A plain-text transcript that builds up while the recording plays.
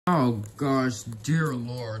Oh gosh, dear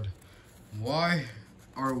Lord, why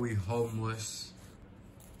are we homeless?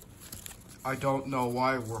 I don't know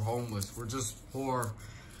why we're homeless. We're just poor.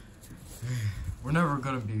 We're never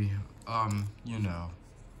gonna be,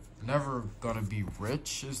 never gonna be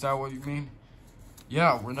rich. Is that what you mean?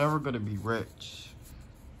 Yeah, we're never gonna be rich.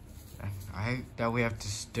 And I hate that we have to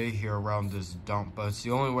stay here around this dump, but it's the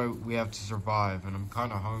only way we have to survive, and I'm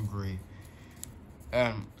kind of hungry.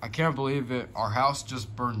 And I can't believe it, our house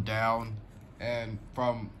just burned down, and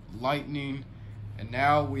from lightning, and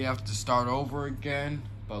now we have to start over again.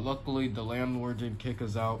 But luckily the landlord didn't kick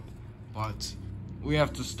us out, but we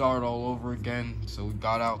have to start all over again, so we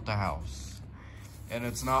got out the house. And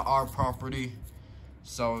it's not our property,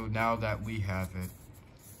 so now that we have it.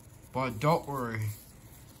 But don't worry,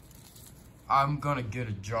 I'm gonna get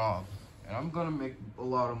a job, and I'm gonna make a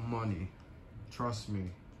lot of money, trust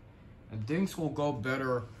me. And things will go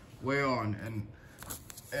better way on,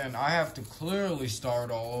 and I have to clearly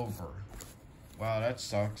start all over. Wow, that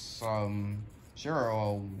sucks.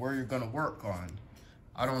 Sure, where you're gonna work on?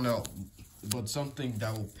 I don't know, but something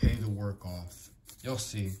that will pay the work off. You'll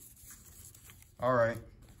see. All right.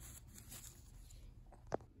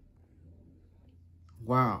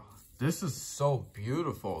 Wow, this is so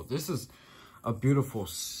beautiful. This is a beautiful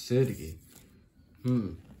city.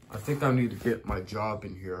 I think I need to get my job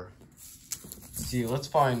in here. See, let's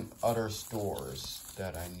find other stores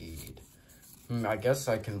that I need. I guess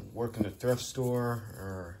I can work in a thrift store,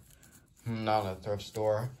 or not a thrift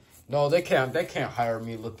store. No, they can't hire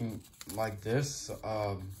me looking like this.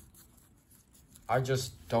 I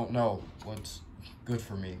just don't know what's good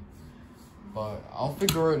for me, but I'll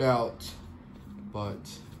figure it out. But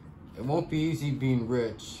it won't be easy being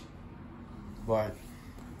rich, but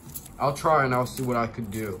I'll try and I'll see what I could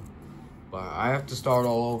do. But I have to start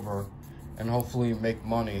all over and hopefully make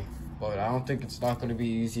money, but I don't think it's not going to be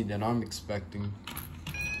easy than I'm expecting.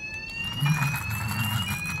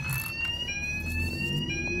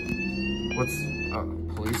 What's a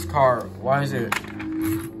police car? Why is it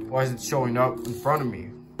showing up in front of me?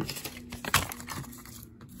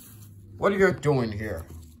 What are you doing here?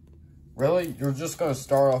 Really? You're just going to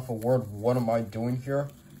start off a word, what am I doing here?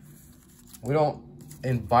 We don't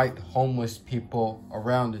invite homeless people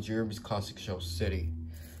around the Jeremy's Classic Show City.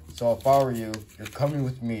 So if I were you, you're coming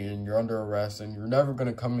with me and you're under arrest and you're never going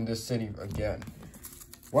to come in this city again.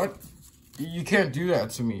 What? You can't do that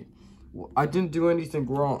to me. I didn't do anything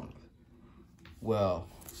wrong. Well,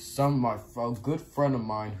 a good friend of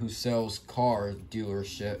mine who sells car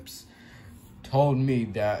dealerships told me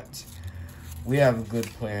that we have a good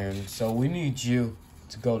plan, so we need you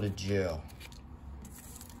to go to jail.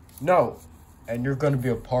 No, and you're going to be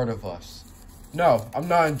a part of us. No, I'm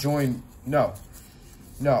not enjoying, no.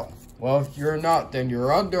 Well, if you're not, then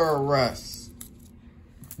you're under arrest.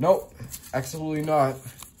 Nope, absolutely not.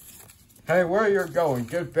 Hey, where you're going?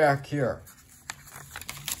 Get back here.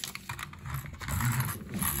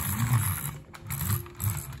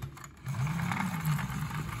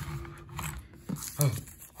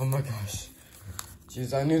 Oh my gosh.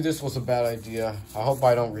 Jeez, I knew this was a bad idea. I hope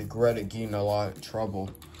I don't regret it getting a lot of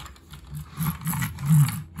trouble.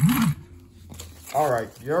 Alright,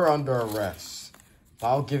 you're under arrest.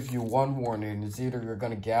 I'll give you one warning. It's either you're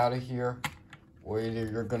going to get out of here, or either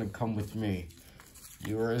you're going to come with me.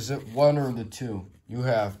 Is it one or the two? You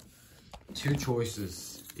have two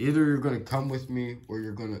choices. Either you're going to come with me, or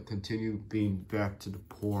you're going to continue being back to the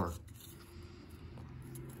poor.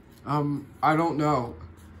 I don't know.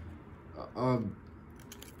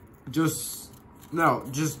 Just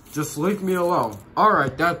leave me alone.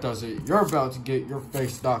 Alright, that does it. You're about to get your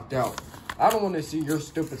face knocked out. I don't want to see your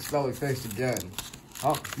stupid smelly face again.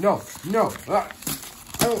 No.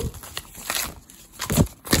 Oh.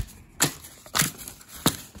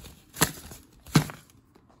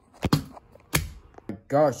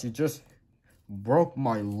 Gosh, you just broke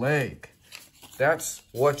my leg. That's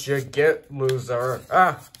what you get, loser.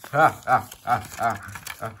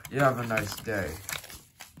 You have a nice day.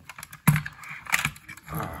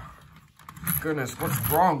 Goodness, what's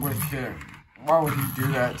wrong with him? Why would he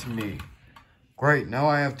do that to me? Great, now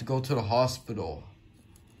I have to go to the hospital.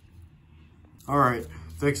 Alright,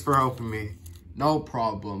 thanks for helping me. No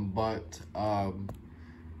problem, but,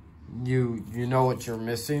 you know what you're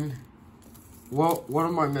missing? Well, what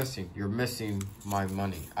am I missing? You're missing my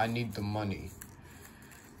money. I need the money.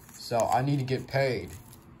 So, I need to get paid.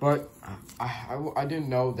 But, I didn't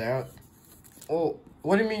know that. Oh,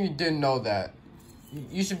 what do you mean you didn't know that?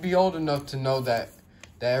 You should be old enough to know that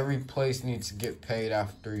every place needs to get paid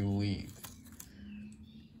after you leave.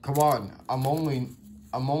 Come on, I'm only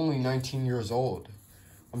 19 years old.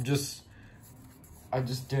 I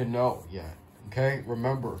just didn't know yet. Okay,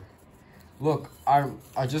 remember. Look, I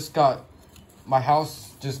just got, my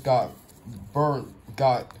house just got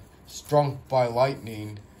got struck by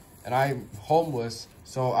lightning, and I'm homeless,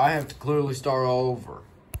 so I have to clearly start all over.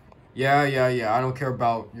 Yeah. I don't care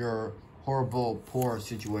about your horrible, poor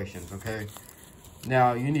situations, okay?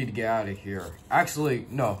 Now, you need to get out of here. Actually,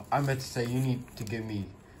 no, I meant to say you need to give me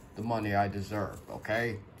the money I deserve,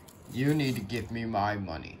 okay? You need to give me my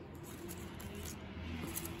money.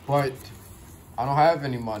 But I don't have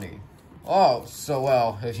any money. Oh, so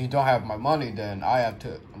well, if you don't have my money, then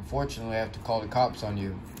unfortunately, I have to call the cops on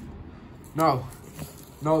you. No,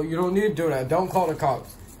 you don't need to do that. Don't call the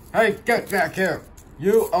cops. Hey, get back here.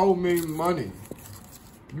 You owe me money.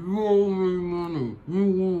 You owe me money.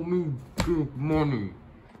 You owe me good money.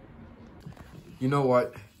 You know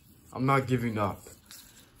what? I'm not giving up.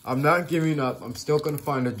 I'm not giving up. I'm still gonna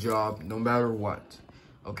find a job no matter what.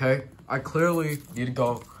 Okay? I clearly need to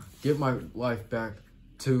go get my life back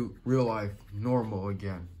to real life, normal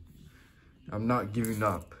again. I'm not giving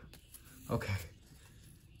up. Okay.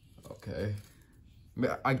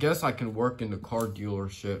 I guess I can work in the car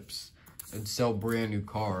dealerships and sell brand new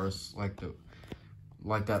cars like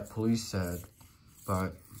that police said.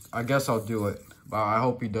 But I guess I'll do it. But I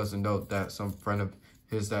hope he doesn't know that some friend of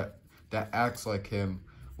his that acts like him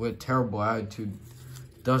with a terrible attitude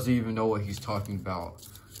doesn't even know what he's talking about.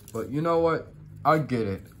 But you know what? I get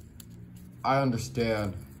it. I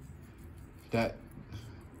understand that.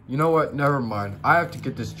 You know what? Never mind. I have to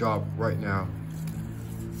get this job right now.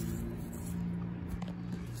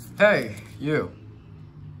 Hey, you.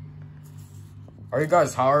 Are you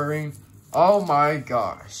guys hiring? Oh my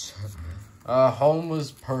gosh. A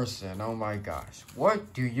homeless person. Oh my gosh.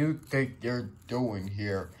 What do you think you're doing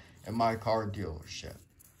here in my car dealership?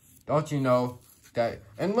 Don't you know that?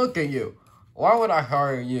 And look at you. Why would I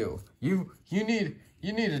hire you? You need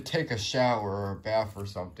to take a shower or a bath or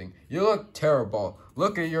something. You look terrible.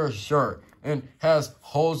 Look at your shirt and has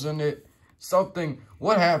holes in it. Something.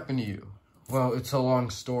 What happened to you? Well, it's a long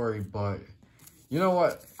story, but you know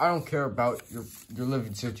what? I don't care about your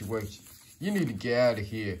living situation. You need to get out of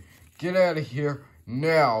here. Get out of here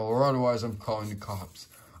now, or otherwise I'm calling the cops.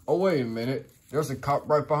 Oh, wait a minute. There's a cop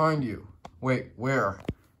right behind you. Wait, where?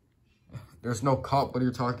 There's no cop. What are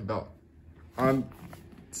you talking about? I'm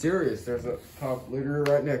serious. There's a cop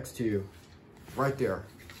literally right next to you. Right there.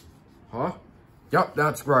 Huh? Yep,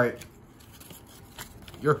 that's right.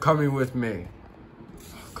 You're coming with me.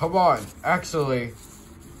 Come on. Actually,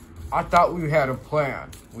 I thought we had a plan.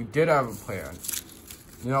 We did have a plan.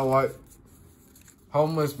 You know what?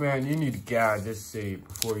 Homeless man, you need to get out of this city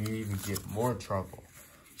before you even get more trouble.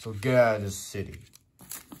 So get out of this city,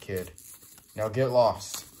 kid. Now get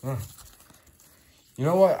lost. You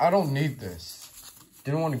know what? I don't need this.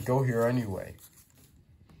 Didn't want to go here anyway.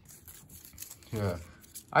 Yeah.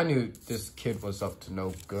 I knew this kid was up to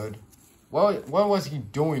no good. Well, what was he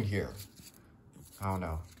doing here? I don't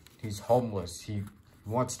know. He's homeless. He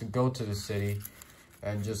wants to go to the city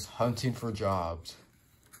and just hunting for jobs.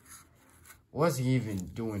 What's he even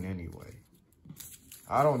doing anyway?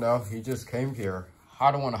 I don't know. He just came here.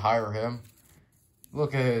 I don't want to hire him.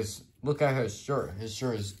 Look at his shirt. His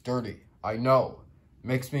shirt is dirty. I know.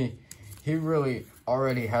 Makes me, he really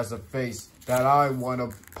already has a face that I want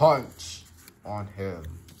to punch on him.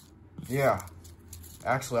 Yeah.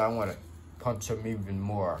 Actually, I want to punch him even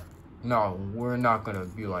more. No, we're not going to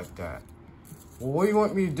be like that. Well, what do you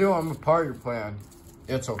want me to do? I'm a part of your plan.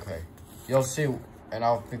 It's okay. You'll see, and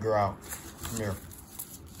I'll figure out. Come here.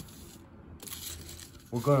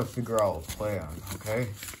 We're going to figure out a plan, okay?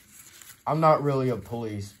 I'm not really a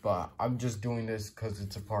police, but I'm just doing this because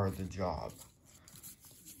it's a part of the job.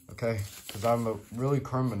 Okay? Because I'm a really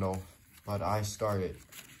criminal, but I started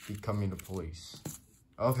becoming the police.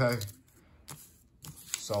 Okay?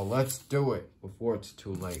 So let's do it before it's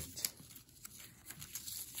too late.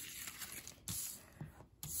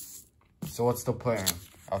 So what's the plan?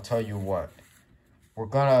 I'll tell you what. We're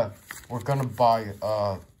gonna buy,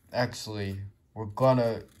 actually, we're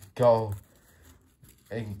gonna go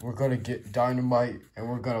and we're gonna get dynamite and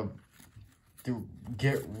we're gonna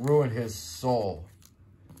ruin his soul.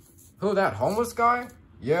 Who, that homeless guy?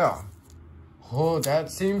 Yeah. Oh, that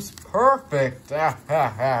seems perfect. Yeah,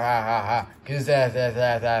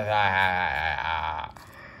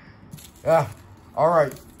 all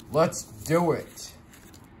right, let's do it.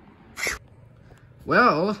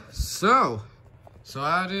 Well, so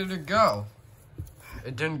how did it go?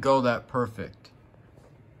 It didn't go that perfect.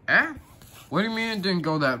 Eh? What do you mean it didn't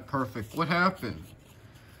go that perfect? What happened?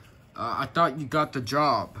 I thought you got the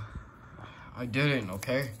job. I didn't,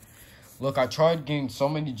 okay? Look, I tried getting so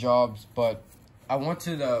many jobs, but I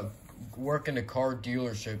wanted to work in the car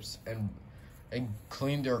dealerships and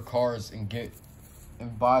clean their cars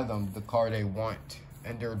and buy them the car they want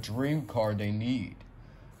and their dream car they need.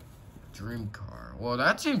 Dream car. Well,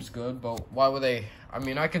 that seems good, but why would they? I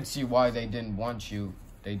mean, I can see why they didn't want you.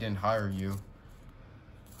 They didn't hire you.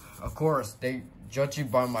 Of course, they judge you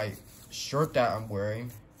by my shirt that I'm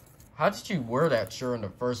wearing. How did you wear that shirt in the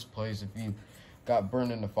first place if you got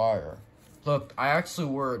burned in the fire? Look, I actually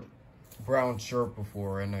wore a brown shirt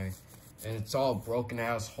before, and it's all broken,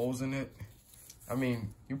 has holes in it. I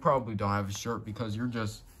mean, you probably don't have a shirt because you're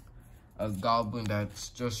just a goblin that's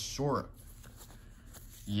just short.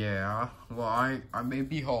 Yeah, well, I may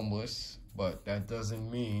be homeless, but that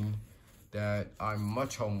doesn't mean that I'm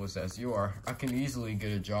much homeless as you are. I can easily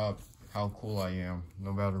get a job, how cool I am,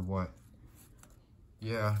 no matter what.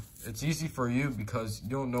 Yeah, it's easy for you because you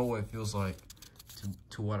don't know what it feels like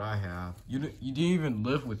to what I have. You didn't even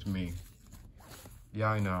live with me.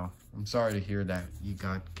 Yeah, I know. I'm sorry to hear that you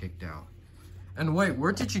got kicked out. And wait,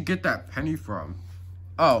 where did you get that penny from?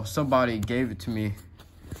 Oh, somebody gave it to me.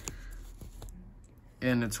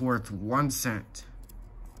 And it's worth 1 cent.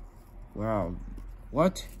 Wow.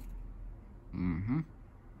 What? Mm-hmm.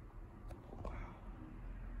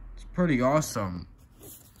 It's pretty awesome.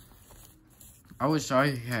 I wish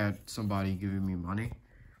I had somebody giving me money.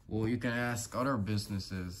 Well, you can ask other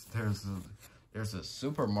businesses. There's a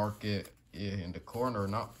supermarket in the corner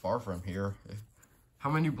not far from here. How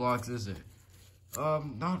many blocks is it?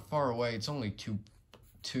 Not far away. It's only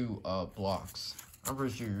two blocks. I'm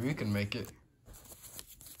pretty sure you can make it.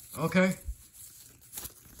 Okay.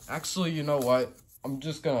 Actually, you know what? I'm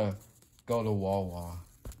just gonna go to Wawa.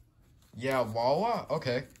 Yeah, Wawa?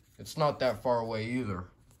 Okay. It's not that far away either.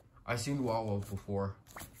 I've seen Wawa before.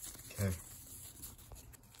 Okay.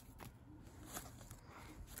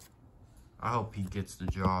 I hope he gets the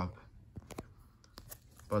job.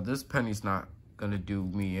 But this penny's not gonna do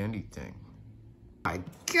me anything. My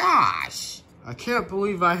gosh! I can't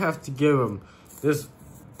believe I have to give him this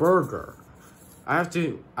burger. I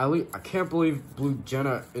can't believe Blue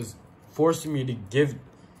Jenna is forcing me to give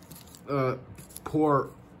poor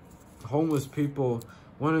homeless people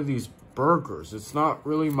one of these burgers. It's not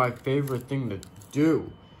really my favorite thing to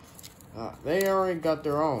do. They already got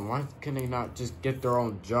their own. Why can they not just get their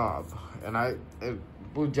own job? And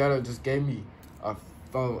Blue Jenna just gave me a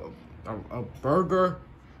burger.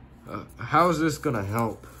 How is this gonna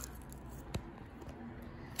help?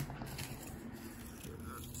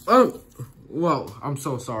 Oh, well, I'm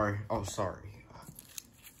so sorry. Oh, sorry.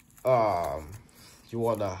 You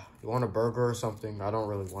want a burger or something? I don't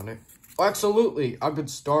really want it. Oh, absolutely, I've been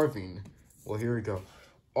starving. Well, here we go.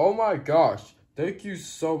 Oh my gosh, thank you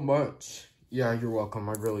so much. Yeah, you're welcome.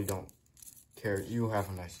 I really don't care. You have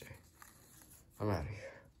a nice day. I'm out of here.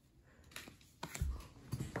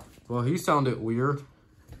 Well, he sounded weird.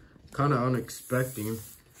 Kind of unexpected.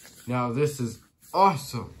 Now, this is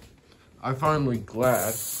awesome. I'm finally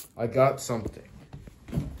glad I got something.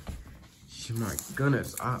 My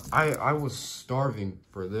goodness, I was starving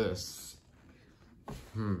for this.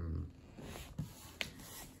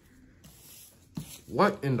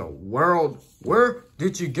 What in the world? Where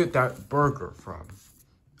did you get that burger from?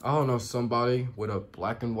 I don't know, somebody with a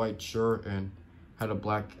black and white shirt and had a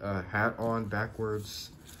black hat on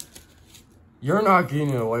backwards. You're not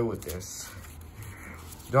getting away with this.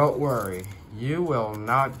 Don't worry, you will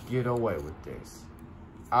not get away with this.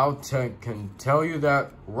 Can tell you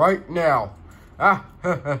that right now. Ah,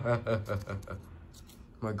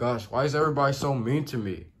 my gosh, why is everybody so mean to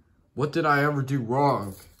me? What did I ever do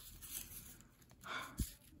wrong?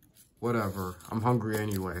 Whatever, I'm hungry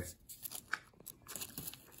anyway.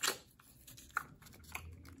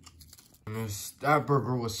 And that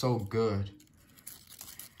burger was so good.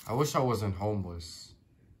 I wish I wasn't homeless.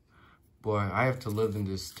 But I have to live in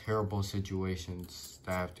these terrible situations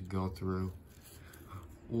that I have to go through.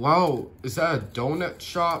 Wow, is that a donut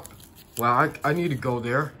shop? Well, I need to go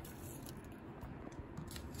there.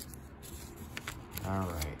 All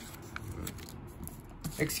right.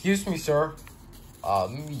 Excuse me, sir.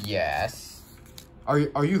 Yes. Are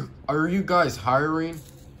you guys hiring?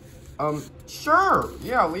 Sure.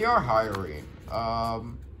 Yeah, we are hiring.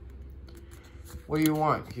 What do you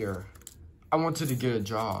want here? I wanted to get a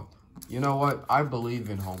job. You know what? I believe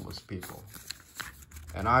in homeless people.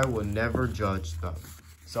 And I will never judge them.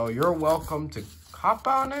 So you're welcome to hop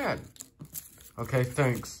on in. Okay,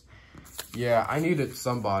 thanks. Yeah, I needed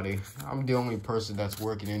somebody. I'm the only person that's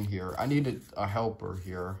working in here. I needed a helper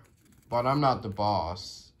here. But I'm not the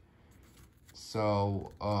boss.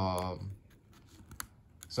 So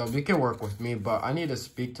he can work with me, but I need to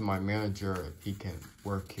speak to my manager if he can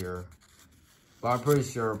work here. But I'm pretty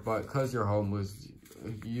sure, but because you're homeless,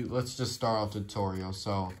 let's just start off the tutorial.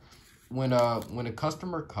 So when a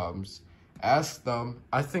customer comes, ask them,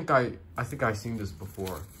 I think I've seen this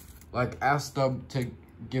before. Like, ask them to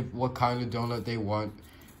give what kind of donut they want,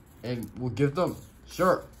 and we'll give them,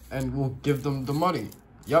 sure, and we'll give them the money.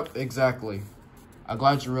 Yep, exactly. I'm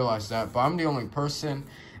glad you realized that, but I'm the only person,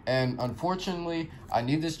 and unfortunately, I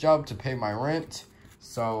need this job to pay my rent.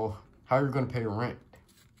 So how are you gonna pay your rent?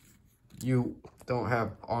 You don't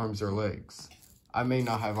have arms or legs. I may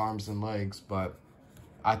not have arms and legs, but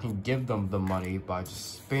I can give them the money by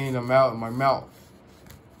just spitting them out in my mouth.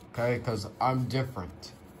 Okay, because I'm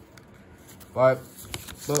different. But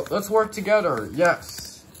let's work together.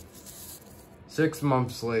 Yes. 6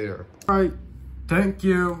 months later. All right. Thank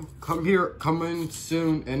you. Come here. Come in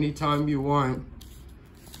soon. Anytime you want.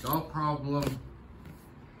 No problem.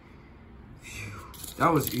 Phew.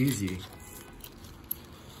 That was easy.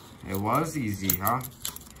 It was easy, huh?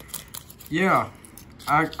 Yeah.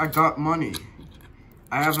 I got money.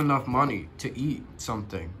 I have enough money to eat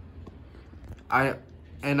something.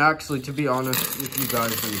 And actually, to be honest with you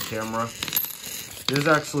guys in the camera, there's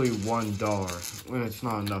actually $1 when it's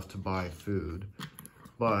not enough to buy food.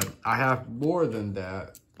 But I have more than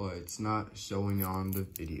that, but it's not showing on the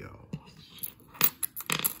video.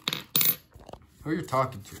 Who are you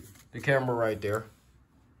talking to? The camera right there.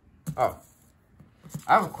 Oh,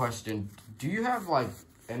 I have a question. Do you have, like,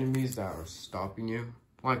 enemies that are stopping you?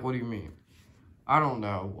 Like, what do you mean? I don't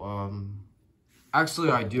know.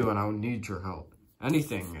 Actually, I do, and I would need your help.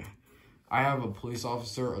 Anything. I have a police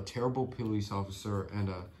officer, a terrible police officer, and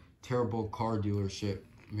a terrible car dealership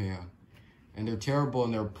man. And they're terrible,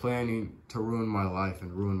 and they're planning to ruin my life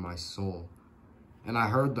and ruin my soul. And I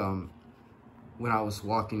heard them when I was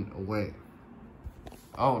walking away.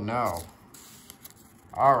 Oh, no.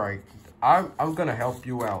 All right. I'm gonna help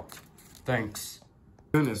you out. Thanks.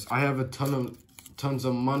 Goodness, I have tons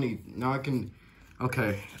of money. Now I can,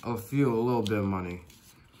 okay, I'll feel a little bit of money.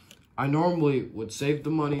 I normally would save the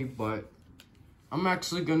money, but I'm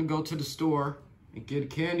actually gonna go to the store and get a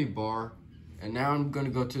candy bar. And now I'm gonna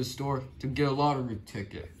go to the store to get a lottery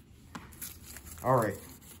ticket. All right,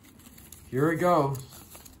 here we go.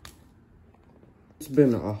 It's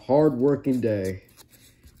been a hard working day.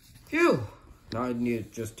 Phew. Now I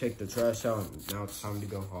need to just take the trash out. Now it's time to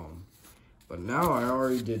go home. But now I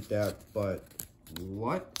already did that, but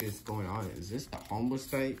what is going on? Is this the homeless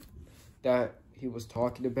state that he was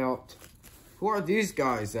talking about? Who are these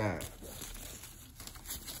guys at?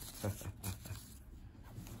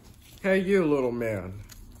 Hey, you little man.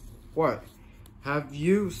 What? Have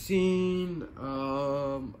you seen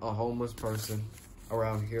a homeless person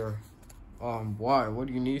around here? Why? What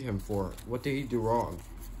do you need him for? What did he do wrong?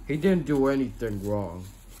 He didn't do anything wrong.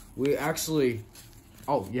 We actually,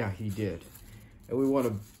 oh yeah, he did. And we want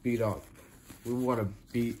to beat up. We want to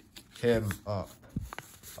beat him up.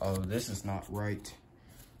 Oh, this is not right.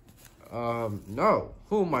 No.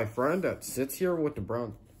 Who, my friend that sits here with the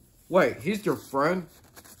brown? Wait, he's your friend?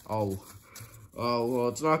 Oh, well,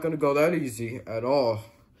 it's not going to go that easy at all.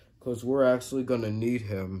 Because we're actually going to need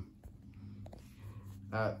him.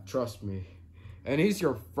 Trust me. And he's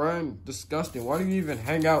your friend. Disgusting. Why do you even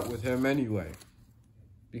hang out with him anyway?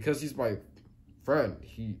 Because he's my friend.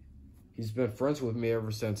 He's been friends with me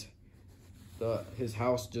ever since his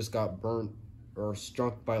house just got burnt or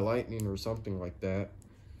struck by lightning or something like that.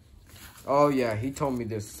 Oh, yeah, he told me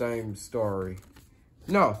this same story.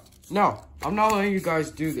 No, I'm not letting you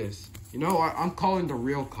guys do this. You know what? I'm calling the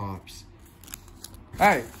real cops.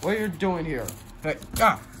 Hey, what are you doing here? Hey,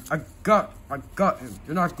 I got him.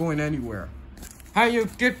 You're not going anywhere. Hey, you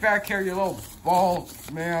get back here, you little ball,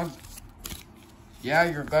 man. Yeah,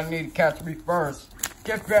 you're gonna need to catch me first.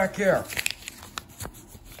 Get back here.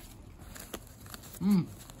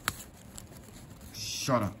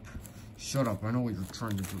 Shut up. Shut up. I know what you're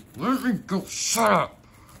trying to do. Let me go. Shut up.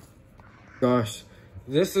 Gosh,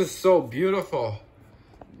 this is so beautiful.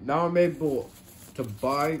 Now I'm able to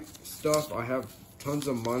buy stuff. I have tons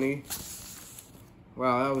of money.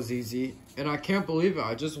 Wow, that was easy. And I can't believe it.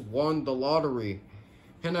 I just won the lottery.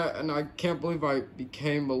 And I can't believe I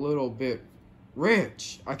became a little bit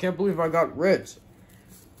rich. I can't believe I got rich.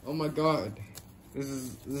 Oh my God. This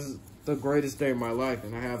is the greatest day of my life,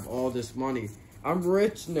 and I have all this money. I'm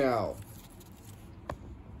rich now.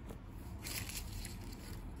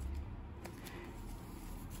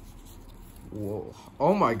 Whoa.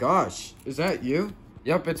 Oh my gosh. Is that you?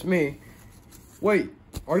 Yep, it's me. Wait,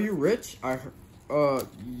 are you rich?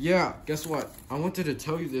 Yeah, guess what? I wanted to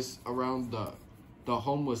tell you this around the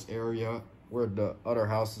homeless area where the other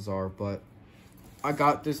houses are, but I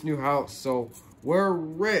got this new house, so we're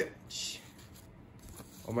rich.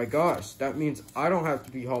 Oh my gosh, that means I don't have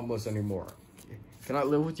to be homeless anymore. Can I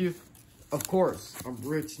live with you? Of course, I'm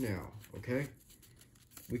rich now, okay?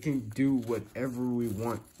 We can do whatever we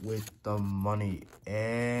want with the money.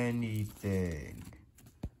 Anything.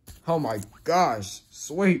 Oh my gosh,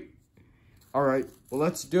 sweet. All right, well,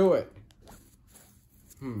 let's do it.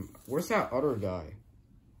 Where's that other guy?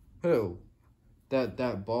 Who?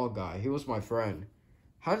 That bald guy. He was my friend.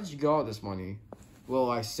 How did you get all this money? Well,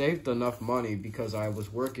 I saved enough money because I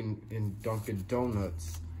was working in Dunkin'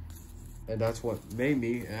 Donuts. And that's what made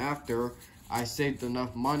me. And after I saved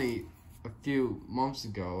enough money a few months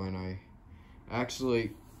ago, and I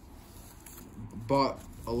actually bought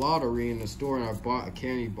a lottery in the store, and I bought a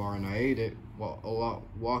candy bar and I ate it while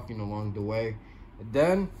walking along the way. And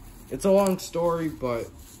then, it's a long story, but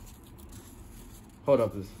hold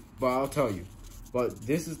up, but I'll tell you. But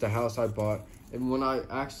this is the house I bought, and when I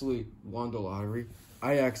actually won the lottery,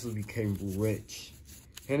 I actually became rich,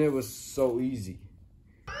 and it was so easy.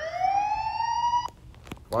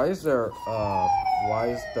 Why is there a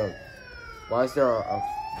police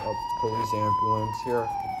ambulance here?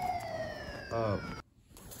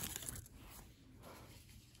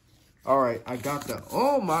 All right, I got the.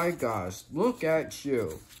 Oh my gosh! Look at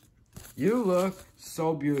you. You look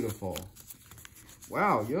so beautiful.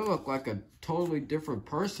 Wow, you look like a totally different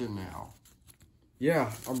person now.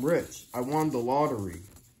 Yeah, I'm rich. I won the lottery.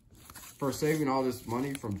 For saving all this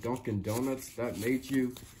money from Dunkin' Donuts, that made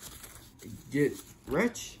you get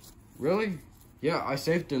rich? Really? Yeah, I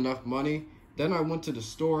saved enough money. Then I went to the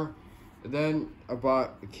store. Then I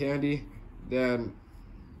bought a candy. Then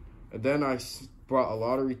I bought a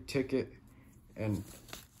lottery ticket. And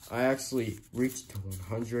I actually reached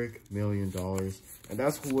 $100 million. And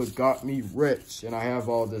that's what got me rich. And I have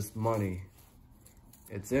all this money.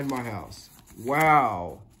 It's in my house.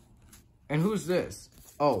 Wow. And who's this?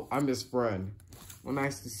 Oh, I'm his friend. Well,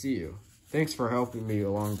 nice to see you. Thanks for helping me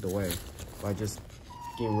along the way by just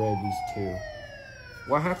getting rid of these two.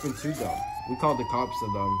 What happened to them? We called the cops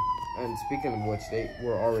on them. And speaking of which, they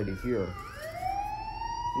were already here.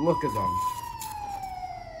 Look at them.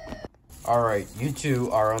 Alright, you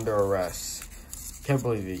two are under arrest. Can't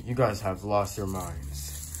believe it. You guys have lost your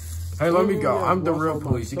minds. Hey, let me go. I'm the real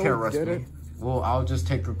police. You can't arrest me. Well, I'll just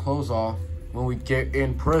take your clothes off when we get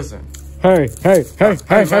in prison. Hey, let us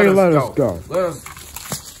go. Let us.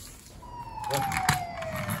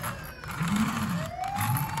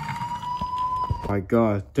 My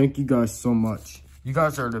God, thank you guys so much. You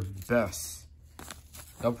guys are the best.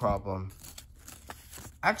 No problem.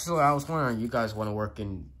 Actually, I was wondering, you guys want to work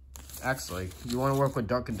in... Actually, you want to work with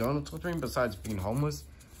Dunkin' Donuts with me besides being homeless?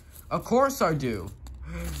 Of course I do.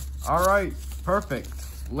 All right, perfect.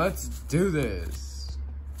 Let's do this.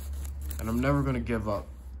 And I'm never going to give up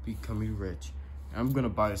becoming rich. I'm going to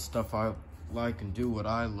buy the stuff I like and do what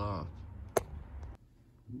I love.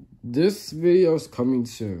 This video's coming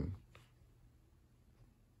soon.